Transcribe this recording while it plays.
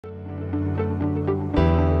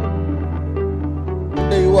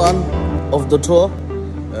one of the tour.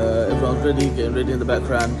 Everyone's ready, getting ready in the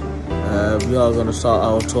background. We are going to start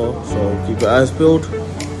our tour, so keep your eyes peeled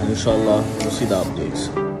and inshallah you'll see the updates.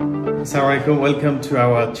 Assalamualaikum, welcome to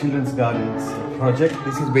our Children's Gardens project.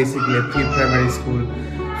 This is basically a pre-primary school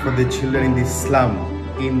for the children in this slum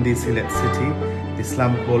in the Sylhet city, the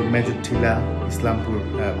slum called Majutila Islampur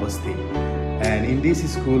Basti. And in this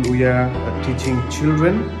school we are teaching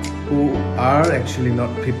children who are actually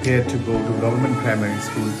not prepared to go to government primary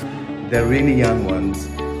schools. They're really young ones,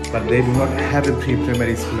 but they do not have a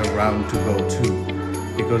pre-primary school around to go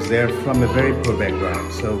to because they're from a very poor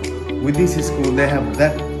background. So with this school they have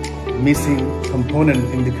that missing component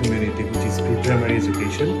in the community, which is pre-primary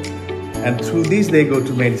education, and through this they go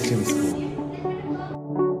to mainstream school.